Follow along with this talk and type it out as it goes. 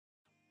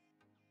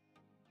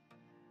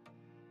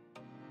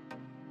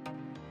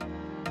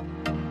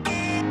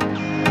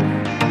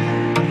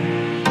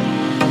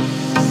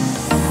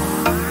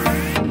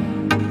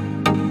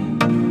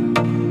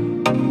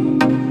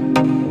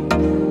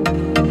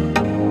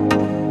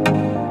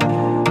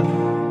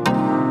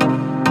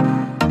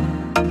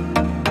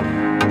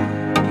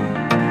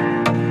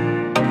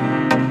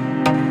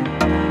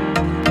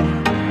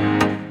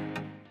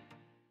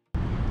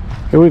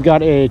Here we've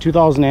got a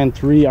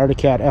 2003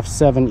 Firecat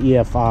F7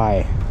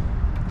 EFI.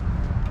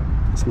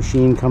 This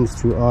machine comes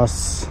to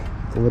us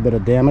with a little bit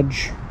of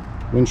damage.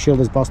 Windshield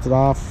is busted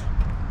off.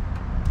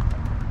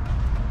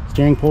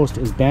 Steering post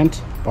is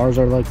bent. Bars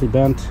are likely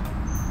bent.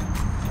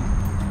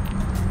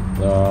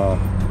 The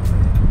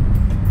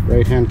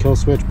right hand kill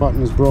switch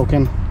button is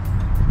broken.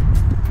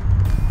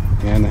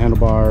 And the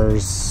handlebar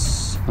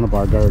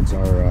guards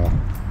are,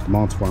 the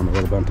mounts for them a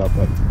little bent up,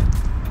 but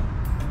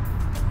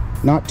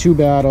not too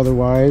bad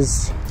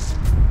otherwise.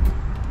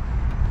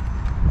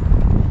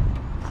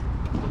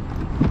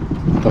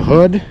 The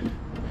hood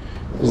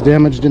is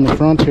damaged in the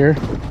front here.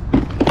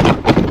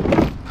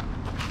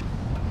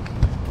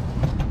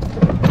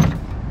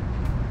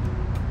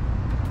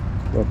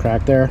 Little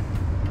crack there.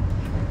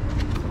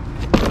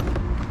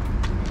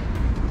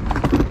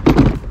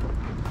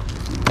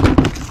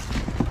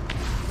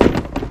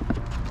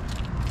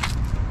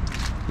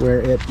 Where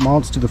it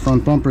mounts to the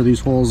front bumper,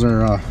 these holes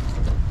are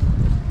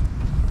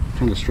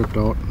kind of stripped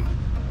out,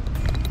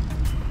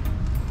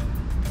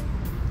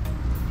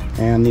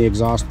 and the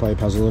exhaust pipe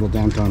has a little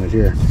dent on it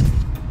here.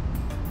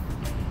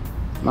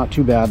 Not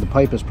too bad. The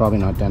pipe is probably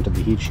not dented,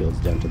 the heat shield's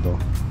dented though.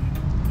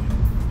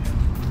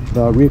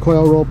 The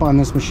recoil rope on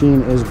this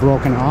machine is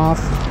broken off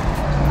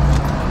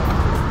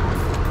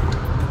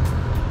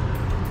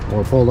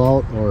or pulled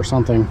out or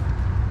something,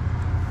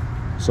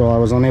 so I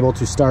was unable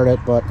to start it,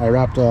 but I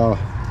wrapped a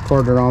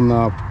cord around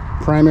the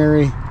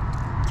primary,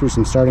 threw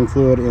some starting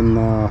fluid in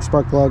the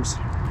spark plugs,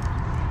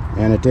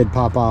 and it did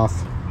pop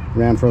off.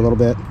 Ran for a little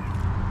bit,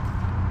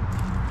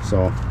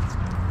 so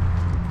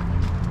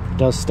it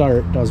does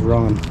start, does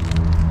run.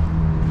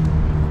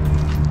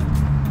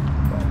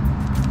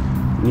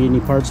 But need any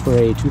parts for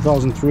a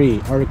 2003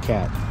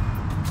 Firecat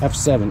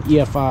F7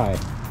 EFI?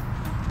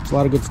 There's a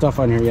lot of good stuff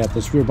on here yet.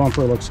 This rear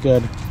bumper looks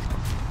good.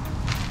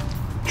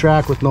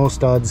 Track with no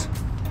studs.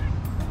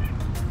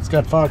 It's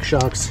got Fox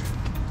shocks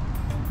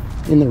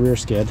in the rear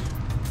skid.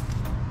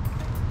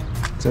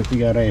 Except we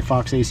got a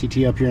Fox ACT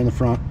up here in the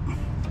front.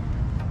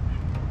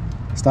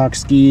 Stock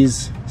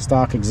skis,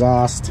 stock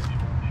exhaust.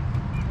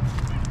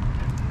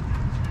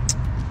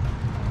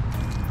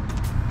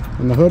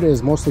 And the hood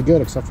is mostly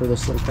good except for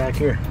this little crack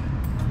here.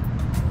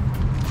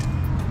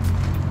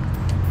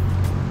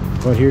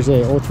 But here's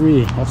a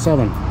 03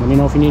 F7. Let me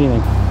know if you need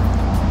anything.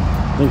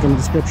 Link in the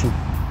description.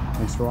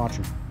 Thanks for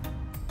watching.